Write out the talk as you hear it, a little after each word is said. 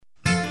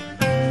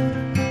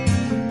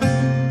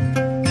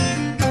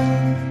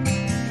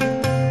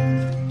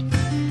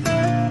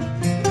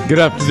Good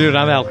afternoon.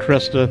 I'm Al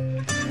Kresta.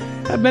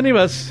 Many of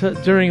us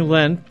during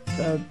Lent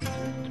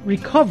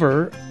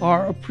recover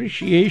our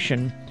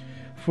appreciation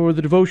for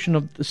the devotion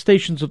of the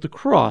Stations of the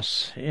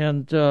Cross,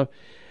 and thought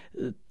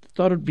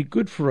it would be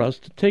good for us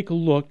to take a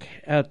look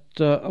at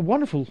a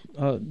wonderful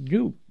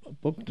new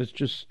book that's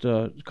just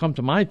come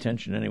to my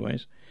attention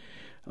anyways,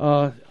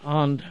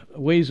 on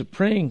ways of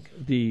praying.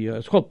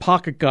 It's called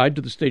Pocket Guide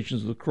to the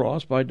Stations of the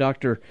Cross by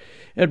Dr.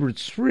 Edward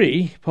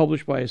Sri,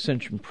 published by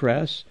Ascension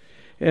Press.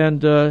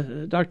 And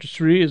Dr.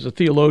 Sri is a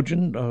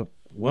theologian, a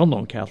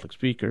well-known Catholic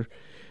speaker,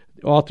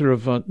 author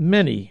of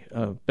many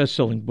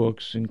best-selling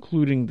books,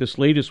 including this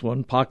latest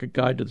one, Pocket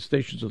Guide to the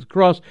Stations of the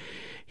Cross.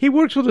 He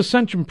works with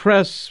Ascension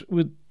Press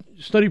with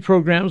study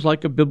programs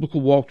like A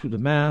Biblical Walk Through the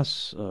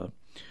Mass,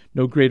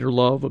 No Greater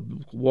Love, A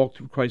Biblical Walk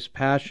Through Christ's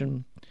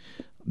Passion,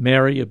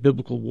 Mary, A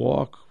Biblical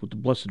Walk with the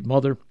Blessed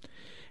Mother.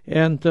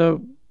 And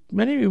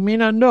many of you may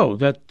not know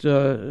that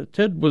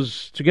Ted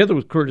was, together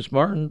with Curtis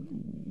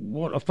Martin,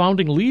 a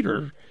founding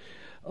leader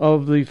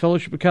of the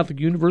Fellowship of Catholic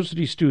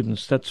University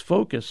Students. That's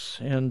Focus.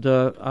 And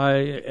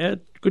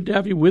Ed, good to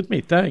have you with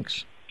me.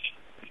 Thanks.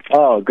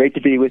 Oh, great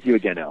to be with you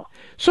again, Al.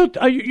 So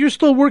you're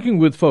still working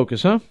with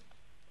Focus, huh?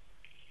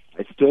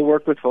 I still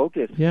work with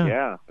Focus.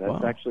 Yeah.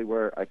 That's actually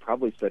where I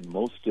probably spend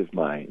most of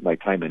my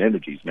time and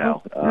energies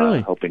now,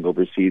 really? Helping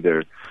oversee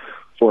their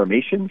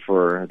formation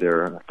for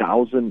their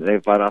 1,000. They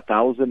have about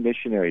 1,000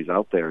 missionaries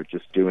out there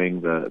just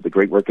doing the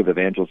great work of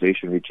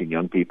evangelization, reaching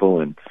young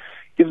people, and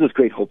gives us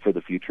great hope for the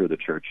future of the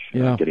church,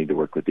 getting to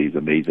work with these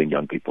amazing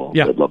young people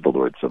that love the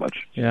Lord so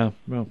much. Yeah,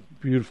 well,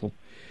 beautiful.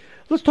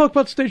 Let's talk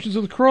about Stations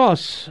of the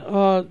Cross.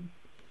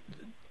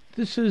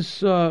 This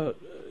is a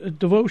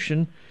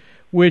devotion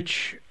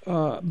which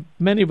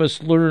many of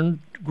us learned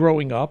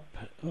growing up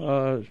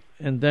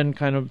and then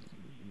kind of,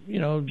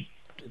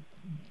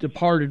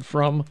 departed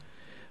from,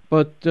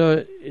 but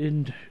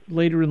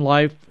later in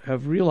life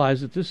have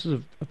realized that this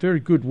is a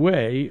very good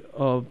way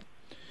of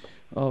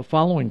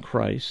following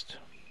Christ,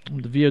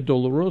 the Via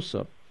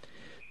Dolorosa.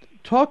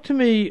 Talk to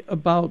me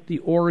about the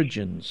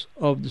origins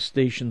of the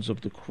Stations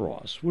of the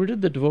Cross. Where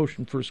did the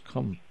devotion first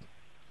come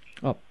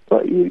up?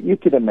 Well, you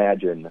could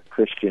imagine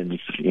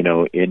Christians,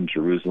 in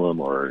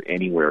Jerusalem or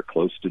anywhere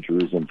close to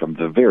Jerusalem from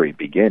the very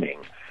beginning,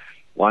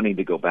 wanting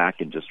to go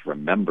back and just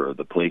remember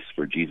the place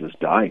where Jesus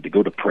died, to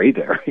go to pray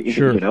there.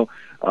 Sure.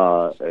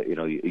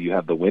 You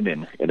have the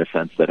women, in a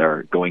sense, that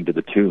are going to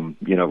the tomb,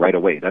 right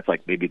away. That's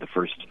like maybe the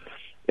first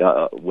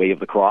way of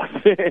the cross,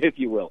 if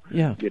you will.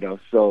 Yeah.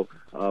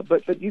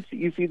 But you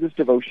see this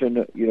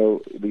devotion.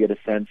 We get a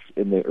sense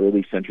in the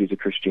early centuries of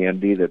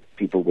Christianity that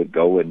people would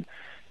go and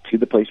to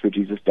the place where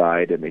Jesus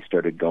died, and they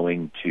started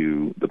going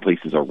to the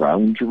places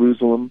around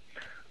Jerusalem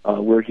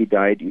where he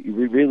died.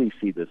 You really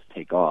see this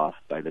take off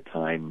by the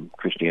time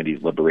Christianity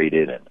is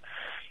liberated,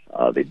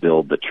 and they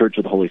build the Church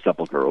of the Holy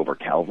Sepulchre over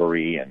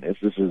Calvary, and this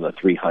is the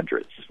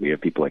 300s. We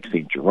have people like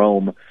St.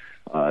 Jerome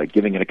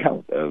giving an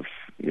account of,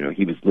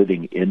 he was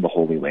living in the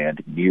Holy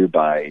Land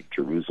nearby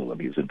Jerusalem.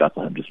 He was in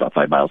Bethlehem, just about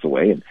 5 miles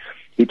away, and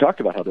he talked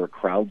about how there were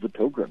crowds of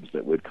pilgrims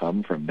that would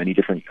come from many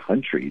different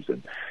countries,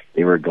 and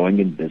they were going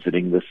and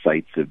visiting the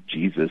sites of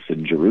Jesus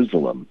in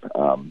Jerusalem.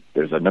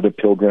 There's another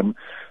pilgrim,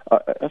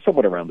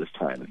 somewhat around this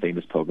time, a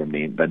famous pilgrim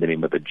by the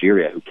name of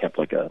Egeria, who kept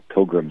like a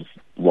pilgrim's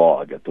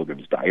log, a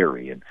pilgrim's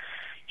diary, and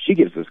she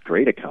gives this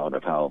great account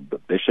of how the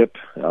bishop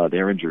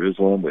there in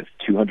Jerusalem with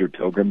 200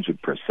 pilgrims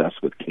would process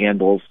with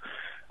candles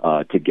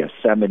to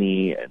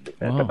Gethsemane and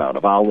the Mount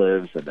of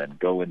Olives, and then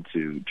go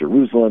into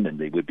Jerusalem, and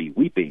they would be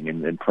weeping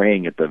and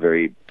praying at the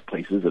very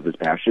places of his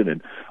passion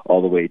and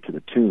all the way to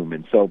the tomb.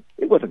 And so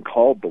it wasn't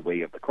called the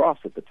Way of the Cross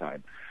at the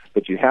time,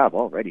 but you have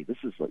already, this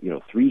is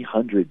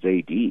 300s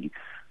AD,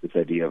 this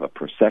idea of a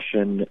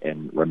procession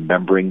and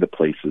remembering the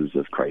places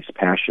of Christ's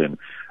passion.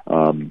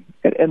 And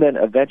then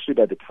eventually,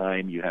 by the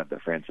time you have the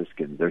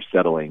Franciscans, they're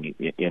settling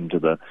into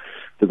the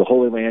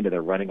Holy Land, and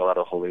they're running a lot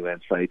of Holy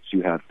Land sites.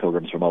 You have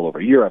pilgrims from all over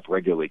Europe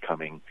regularly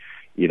coming,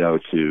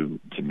 to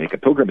make a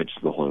pilgrimage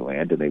to the Holy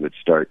Land, and they would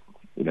start.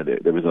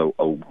 There was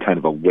a kind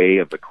of a way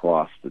of the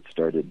cross that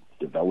started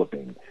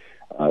developing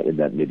in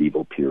that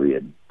medieval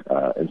period,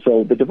 and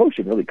so the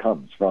devotion really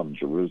comes from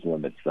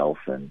Jerusalem itself.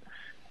 And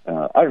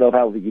I don't know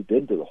how you've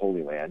been to the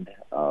Holy Land,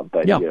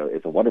 but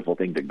it's a wonderful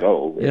thing to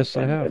go. Yes,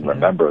 I have. And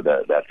remember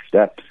that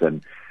steps.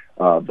 And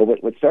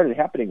but what started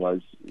happening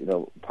was,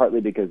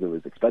 partly because it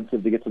was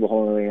expensive to get to the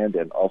Holy Land,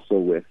 and also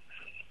with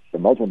the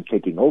Muslims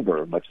taking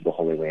over much of the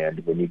Holy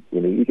Land. When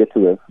you get to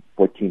the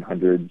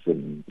 1400s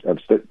and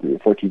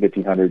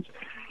 1500s,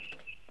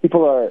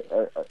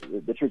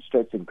 the church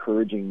starts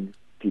encouraging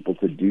people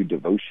to do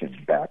devotion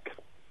back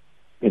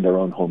in their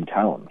own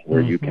hometown, where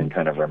you can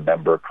kind of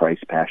remember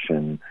Christ's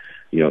passion,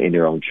 in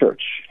your own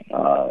church.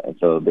 And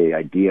so the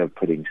idea of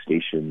putting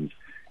stations,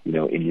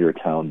 in your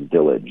town's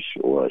village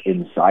or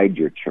inside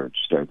your church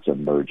starts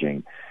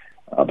emerging.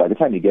 By the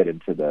time you get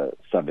into the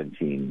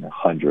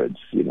 1700s,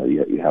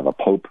 you have a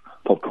Pope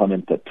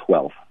Clement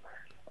XII,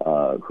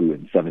 who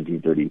in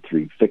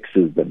 1733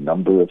 fixes the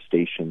number of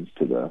stations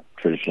to the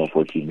traditional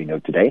 14 we know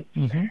today.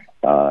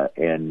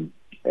 And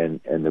and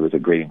there was a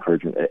great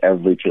encouragement that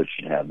every church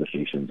should have the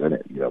Stations in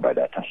it, by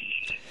that time.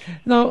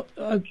 Now,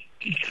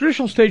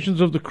 traditional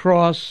Stations of the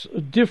Cross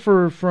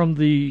differ from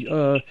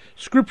the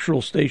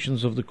scriptural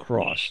Stations of the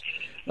Cross.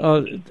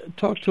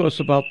 Talk to us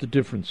about the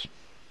difference.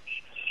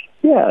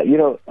 Yeah,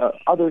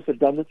 others have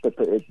done this, but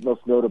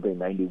most notably in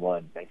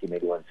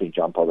 1981, St.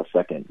 John Paul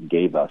II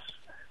gave us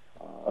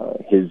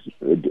his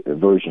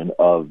version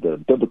of the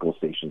biblical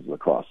Stations of the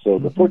Cross. So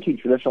the 14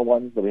 traditional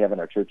ones that we have in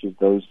our churches,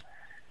 those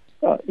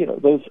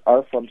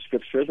are from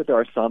Scripture, but there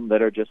are some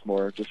that are just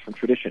from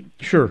tradition.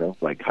 Sure.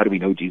 Like, how do we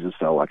know Jesus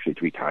fell actually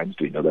 3 times?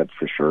 Do we know that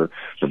for sure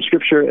from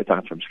Scripture? It's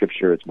not from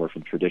Scripture. It's more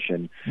from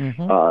tradition.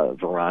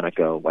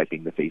 Veronica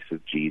wiping the face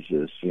of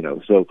Jesus.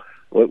 So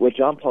what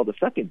John Paul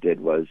II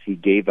did was he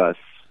gave us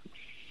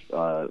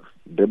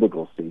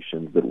biblical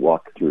Stations that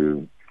walk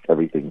through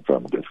everything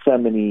from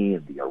Gethsemane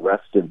and the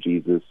arrest of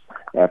Jesus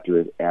after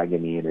his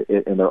agony,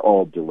 and they're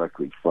all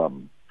directly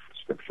from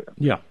Scripture.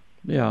 Yeah.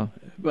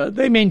 But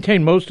they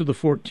maintain most of the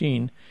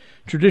 14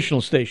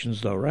 traditional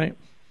Stations, though, right?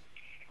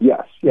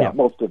 Yes,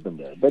 most of them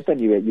do. But then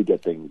you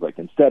get things like,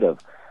 instead of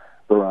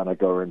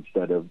Veronica or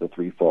instead of the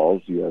 3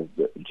 falls, you have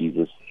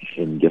Jesus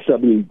in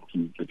Gethsemane.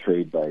 He's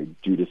betrayed by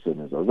Judas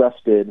and is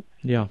arrested.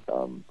 Yeah.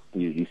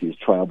 You see his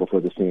trial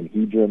before the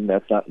Sanhedrin.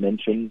 That's not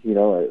mentioned.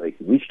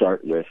 We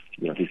start with,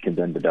 he's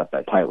condemned to death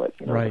by Pilate.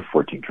 Right. The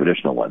 14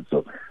 traditional ones.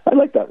 So I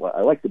like that one.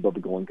 I like the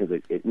biblical one because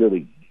it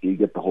really, you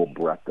get the whole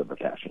breadth of the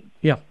Passion.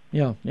 Yeah.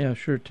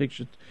 Sure. It takes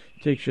you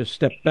a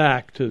step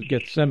back to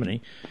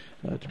Gethsemane,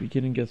 to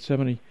begin in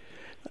Gethsemane.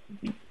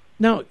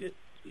 Now,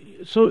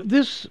 so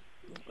this.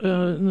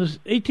 In the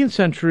 18th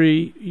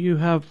century, you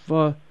have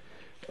Pope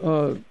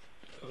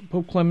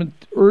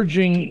Clement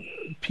urging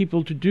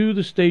people to do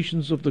the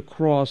Stations of the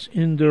Cross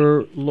in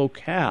their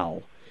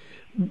locale.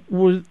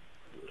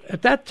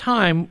 At that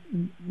time,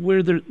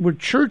 were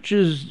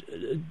churches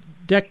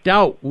decked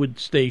out with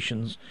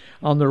Stations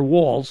on their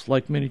walls,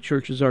 like many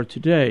churches are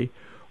today,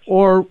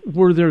 or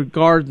were there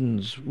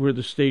gardens where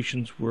the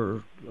Stations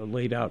were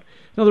laid out?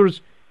 In other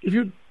words, if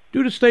you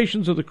do the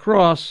Stations of the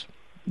Cross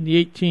in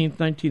the 18th,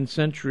 19th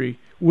century,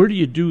 where do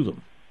you do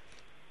them?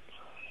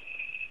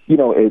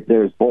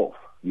 There's both.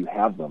 You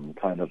have them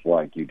kind of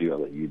like you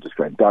do. You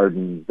describe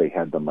gardens. They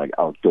had them like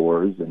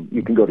outdoors, and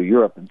you can go to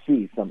Europe and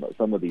see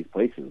some of these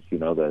places.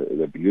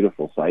 The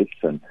beautiful sites,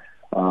 and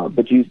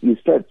but you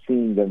start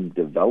seeing them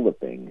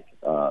developing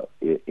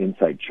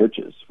inside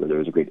churches, where there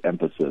was a great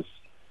emphasis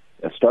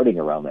starting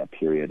around that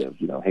period of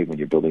hey, when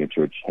you're building a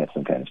church, have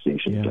some kind of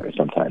Station there.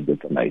 Sometimes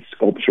it's a nice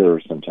sculpture.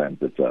 Sometimes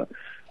it's a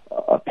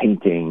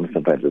painting.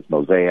 Sometimes it's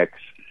mosaics.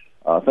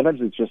 Sometimes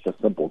it's just a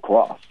simple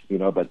cross,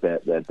 but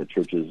that the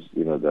churches,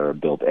 that are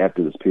built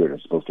after this period are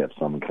supposed to have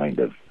some kind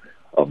of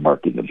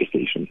marking of the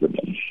Stations in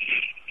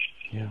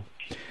them.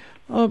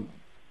 Yeah.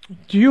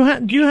 Do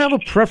you have a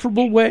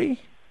preferable way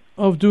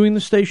of doing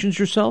the Stations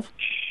yourself?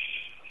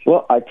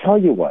 Well, I tell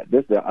you what,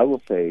 I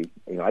will say,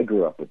 I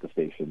grew up with the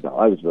Stations.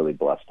 I was really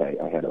blessed. I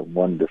had a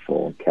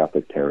wonderful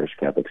Catholic parish,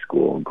 Catholic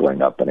school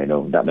growing up, and I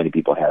know not many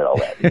people had all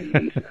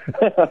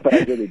that, but I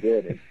really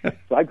did. And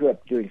so I grew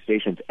up doing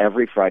Stations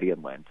every Friday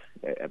in Lent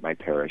at my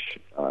parish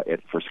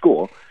for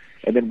school.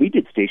 And then we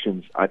did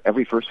Stations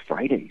every first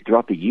Friday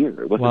throughout the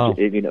year. It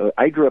wasn't,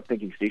 I grew up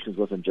thinking Stations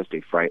wasn't just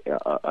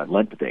a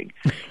Lent thing.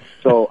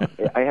 So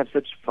I have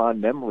such fond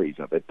memories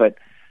of it. But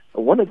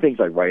one of the things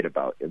I write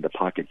about in the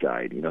Pocket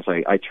Guide, so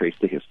I trace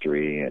the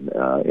history and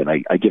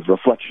I give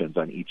reflections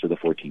on each of the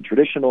 14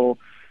 traditional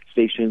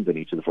Stations and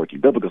each of the 14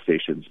 biblical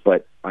Stations.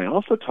 But I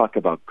also talk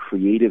about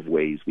creative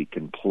ways we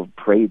can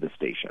pray the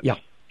Stations. Yeah.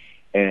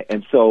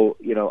 And so,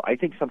 I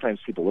think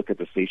sometimes people look at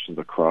the Stations of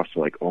the Cross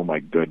and like, oh my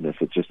goodness,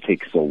 it just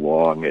takes so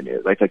long, and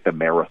it's like the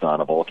marathon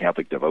of all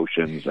Catholic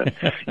devotions,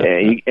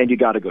 and you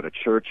got to go to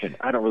church, and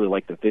I don't really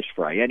like the fish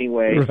fry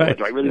anyway. Right. So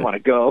do I really want to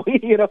go?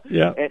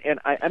 Yeah. And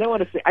I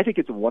want to say, I think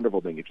it's a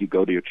wonderful thing if you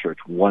go to your church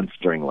once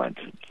during Lent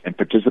and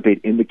participate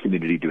in the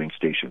community doing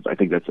Stations. I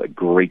think that's a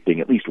great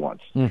thing, at least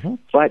once. Mm-hmm.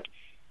 But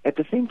at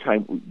the same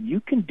time, you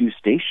can do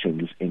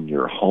Stations in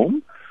your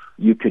home.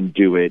 You can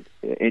do it,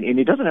 and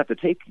it doesn't have to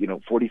take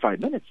 45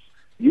 minutes.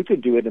 You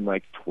can do it in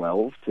like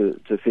 12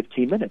 to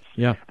 15 minutes.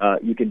 Yeah.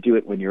 You can do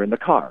it when you're in the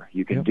car.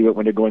 You can do it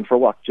when you're going for a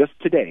walk. Just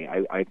today,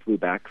 I flew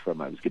back I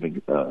was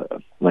giving a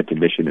Lenten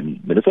mission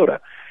in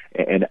Minnesota,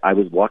 and I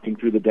was walking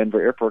through the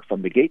Denver airport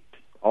from the gate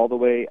all the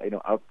way,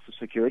 out to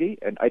security,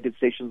 and I did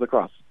Stations of the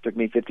Cross. It took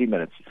me 15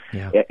 minutes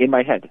in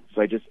my head.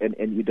 So I just, and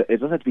it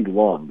doesn't have to be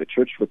long. The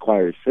church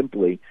requires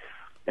simply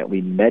that we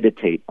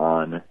meditate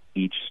on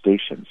each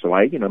Station. So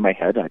in my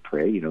head, I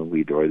pray,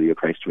 we adore thee, O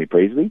Christ, and we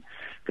praise thee,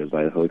 because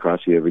by the Holy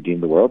Cross you have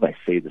redeemed the world. I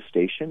say the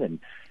Station,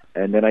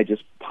 and then I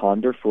just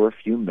ponder for a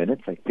few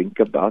minutes. I think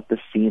about the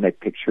scene. I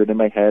picture it in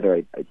my head, or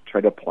I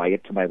try to apply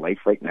it to my life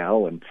right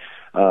now, and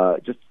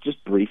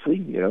just briefly,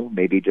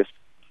 maybe just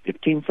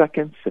 15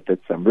 seconds. If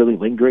I'm really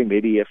lingering,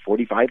 maybe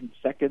 45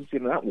 seconds,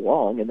 not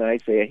long, and then I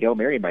say a Hail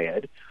Mary in my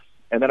head,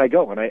 and then I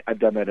go. And I've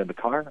done that in the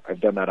car. I've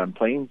done that on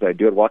planes. I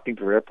do it walking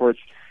through airports.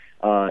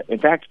 In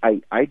fact,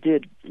 I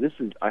did. This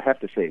is, I have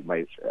to say,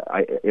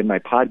 in my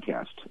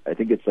podcast, I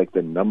think it's like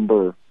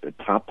the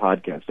top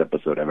podcast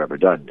episode I've ever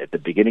done. At the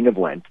beginning of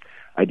Lent,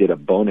 I did a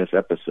bonus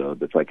episode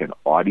that's like an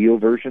audio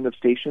version of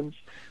Stations,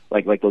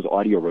 like those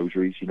audio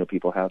rosaries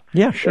people have.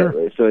 Yeah,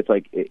 sure. So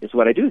it's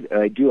what I do.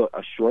 I do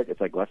a short. It's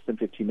like less than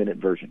 15-minute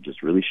version,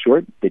 just really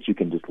short that you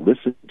can just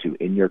listen to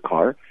in your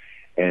car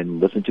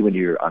and listen to when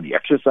you're on the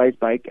exercise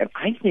bike. And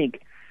I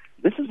think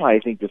this is why I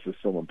think this is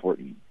so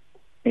important.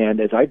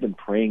 And as I've been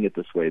praying it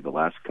this way the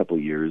last couple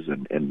of years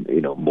and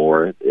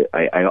more,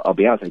 I'll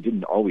be honest, I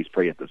didn't always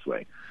pray it this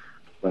way.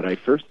 But I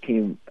first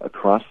came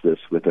across this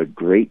with a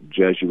great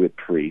Jesuit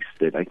priest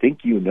that I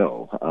think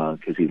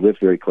because he lived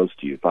very close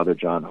to you, Father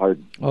John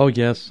Hardon. Oh,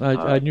 yes.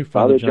 I knew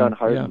Father John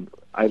Hardon. Yeah.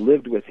 I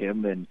lived with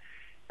him, and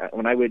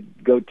when I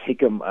would go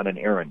take him on an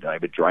errand, I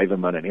would drive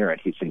him on an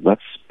errand, he'd say,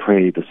 "Let's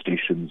pray the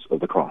Stations of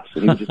the Cross."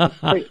 And he would just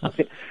pray.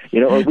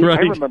 Right. I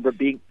remember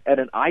being at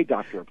an eye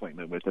doctor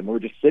appointment with him. We're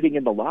just sitting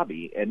in the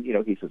lobby, and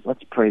he says,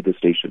 "Let's pray the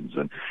Stations."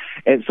 And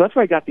so that's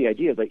where I got the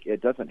idea. Like,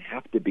 it doesn't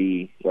have to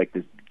be like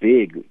this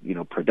big,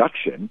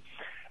 production.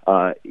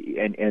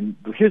 And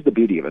here's the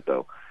beauty of it,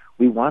 though.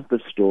 We want the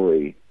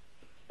story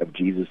of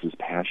Jesus'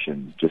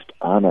 passion just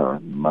on our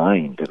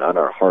mind and on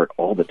our heart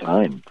all the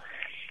time.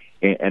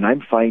 And I'm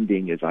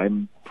finding as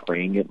I'm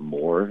praying it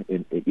more,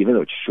 even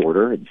though it's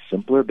shorter and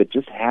simpler, but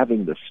just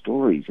having the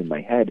stories in my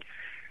head,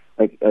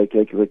 like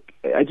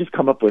I just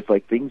come up with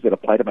like things that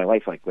apply to my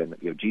life, like when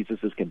Jesus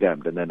is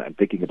condemned, and then I'm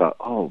thinking about,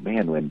 oh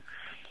man, when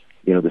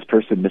this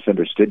person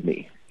misunderstood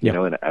me,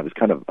 and I was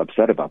kind of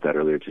upset about that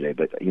earlier today.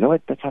 But you know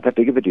what? That's not that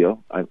big of a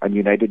deal. I'm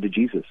united to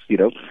Jesus,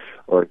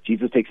 or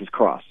Jesus takes his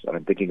cross, and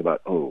I'm thinking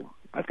about, oh,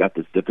 I've got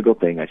this difficult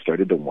thing. I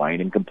started to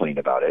whine and complain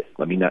about it.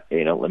 Let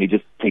me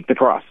just take the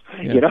cross.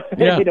 Yeah.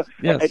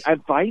 Yes. I'm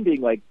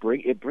finding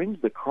it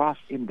brings the cross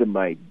into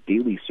my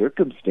daily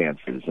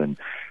circumstances, and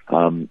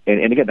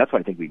again, that's why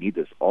I think we need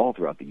this all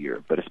throughout the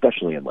year, but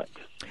especially in Lent.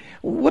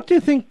 What do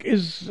you think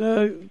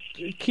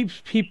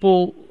keeps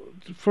people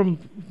from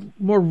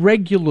more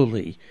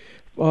regularly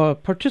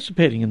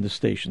participating in the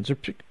Stations, or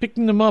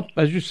picking them up,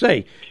 as you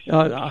say,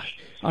 on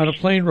a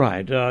plane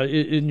ride,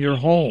 in your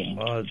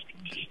home?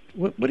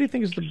 What do you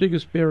think is the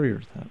biggest barrier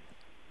to that?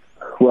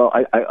 Well,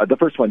 the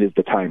first one is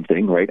the time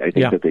thing, right? I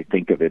think that they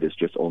think of it as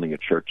just only a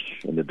church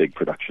and the big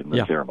production,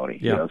 the ceremony.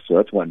 Yeah. So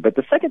that's one. But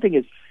the second thing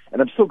is, and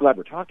I'm so glad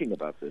we're talking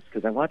about this,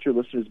 because I want your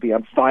listeners to be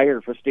on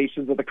fire for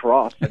Stations of the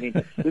Cross. I mean,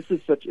 this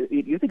is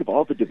you think of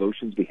all the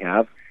devotions we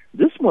have,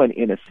 this one,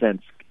 in a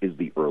sense, is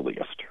the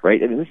earliest,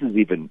 right? I mean, this is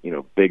even,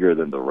 bigger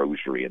than the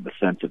Rosary in the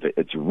sense of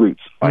its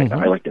roots. Mm-hmm.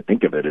 I like to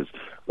think of it as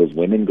those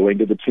women going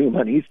to the tomb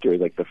on Easter,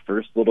 like the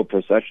first little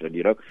procession,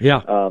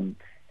 Yeah.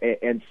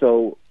 And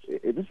so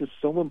this is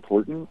so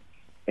important,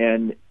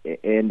 and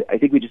I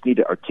think we just need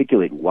to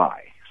articulate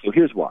why. So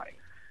here's why.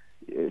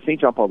 St.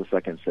 John Paul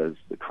II says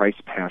that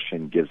Christ's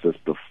passion gives us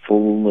the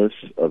fullness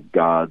of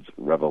God's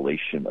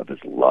revelation of his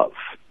love.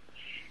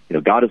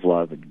 God is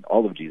love, and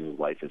all of Jesus'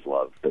 life is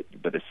love,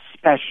 but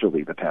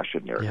especially the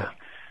passion narrative. Yeah.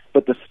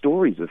 But the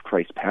stories of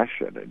Christ's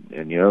passion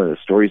and the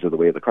stories of the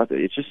way of the cross,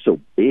 it's just so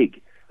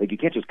big. Like, you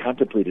can't just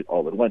contemplate it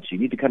all at once. You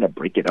need to kind of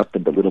break it up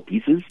into little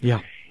pieces. Yeah.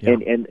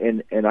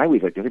 And I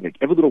always like to think, like,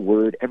 every little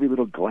word, every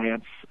little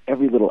glance,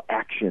 every little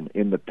action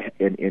in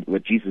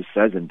what Jesus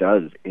says and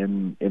does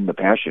in the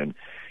Passion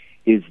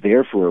is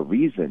there for a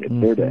reason. It's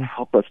there to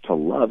help us to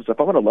love. So if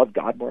I want to love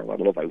God more, I want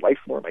to love my wife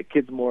more, my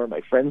kids more,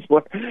 my friends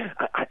more,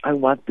 I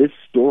want this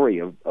story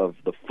of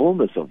the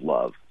fullness of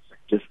love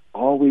just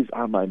always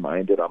on my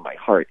mind and on my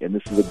heart. And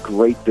this is a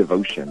great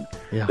devotion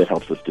that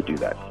helps us to do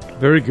that.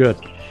 Very good.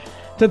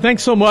 Ted,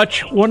 thanks so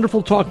much.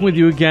 Wonderful talking with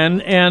you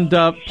again. And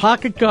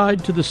Pocket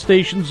Guide to the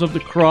Stations of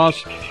the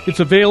Cross, it's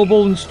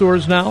available in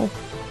stores now.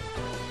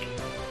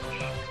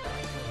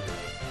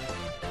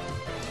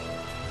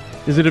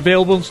 Is it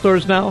available in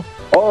stores now?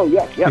 Oh,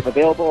 yeah,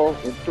 available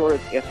in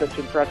stores at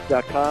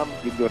AscensionPress.com.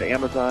 You can go to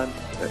Amazon.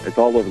 It's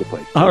all over the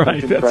place. All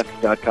right.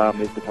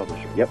 AscensionPress.com is the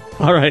publisher. Yep.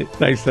 All right.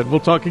 Thanks, Ted. We'll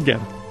talk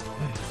again.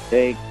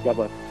 Thanks. God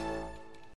bless.